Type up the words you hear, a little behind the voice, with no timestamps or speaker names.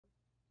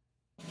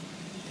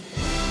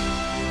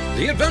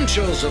The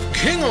Adventures of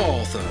King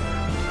Arthur.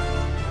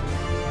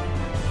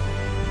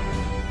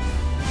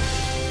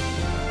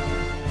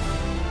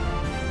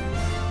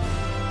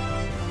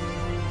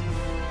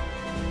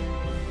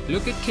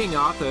 Look at King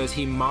Arthur as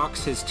he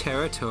marks his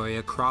territory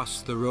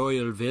across the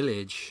royal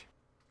village.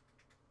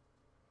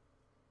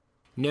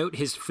 Note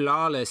his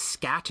flawless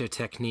scatter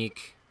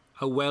technique,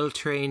 a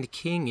well-trained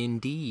king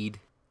indeed.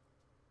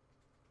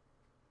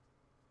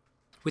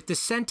 With the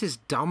scent as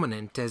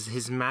dominant as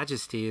his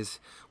majesty's,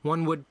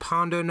 one would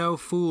ponder no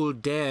fool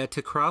dare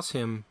to cross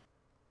him.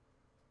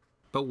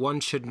 But one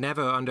should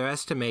never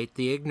underestimate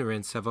the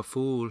ignorance of a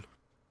fool.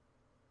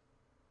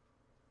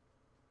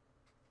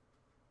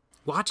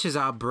 Watch as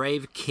our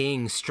brave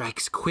king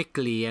strikes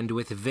quickly and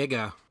with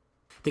vigor.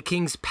 The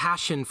king's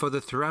passion for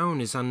the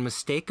throne is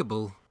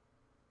unmistakable.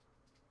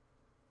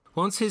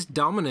 Once his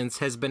dominance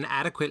has been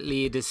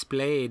adequately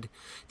displayed,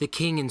 the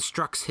king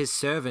instructs his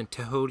servant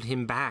to hold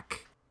him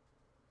back.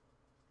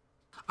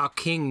 Our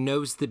king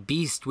knows the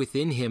beast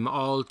within him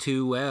all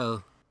too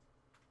well.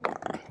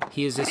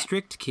 He is a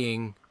strict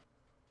king,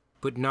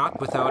 but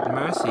not without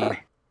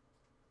mercy.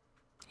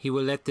 He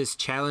will let this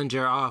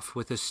challenger off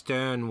with a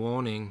stern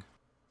warning.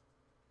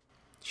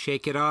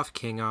 Shake it off,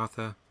 King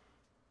Arthur.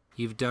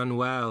 You've done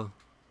well.